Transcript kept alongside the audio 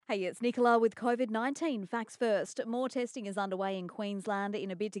Hey, it's Nicola with COVID-19. Facts first. More testing is underway in Queensland in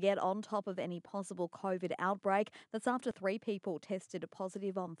a bid to get on top of any possible COVID outbreak. That's after 3 people tested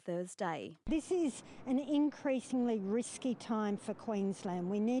positive on Thursday. This is an increasingly risky time for Queensland.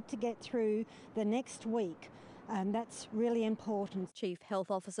 We need to get through the next week, and that's really important. Chief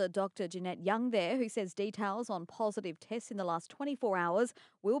Health Officer Dr. Jeanette Young there, who says details on positive tests in the last 24 hours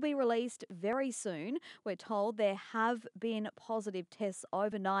will be released very soon. We're told there have been positive tests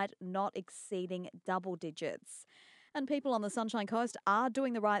overnight, not exceeding double digits. And people on the Sunshine Coast are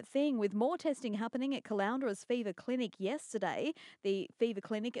doing the right thing with more testing happening at Caloundra's Fever Clinic yesterday. The Fever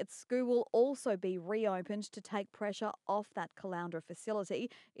Clinic at school will also be reopened to take pressure off that Caloundra facility.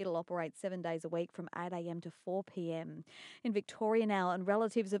 It'll operate 7 days a week from 8 a.m. to 4 p.m. In Victoria now, and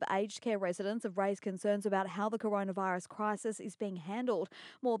relatives of aged care residents have raised concerns about how the coronavirus crisis is being handled.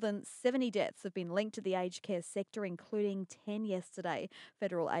 More than 70 deaths have been linked to the aged care sector, including 10 yesterday.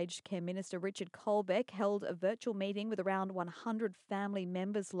 Federal Aged Care Minister Richard Colbeck held a virtual meeting with around 100 family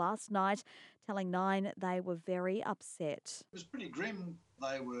members last night, telling Nine they were very upset. It was pretty grim.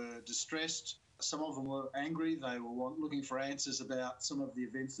 They were distressed. Some of them were angry. They were looking for answers about some of the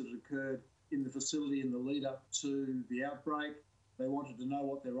events that had occurred in the facility in the lead up to the outbreak. They wanted to know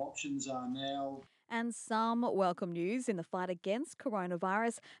what their options are now. And some welcome news in the fight against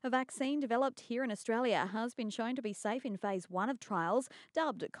coronavirus. A vaccine developed here in Australia has been shown to be safe in phase 1 of trials.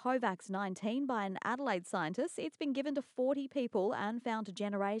 Dubbed COVAX 19 by an Adelaide scientist, it's been given to 40 people and found to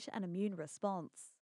generate an immune response.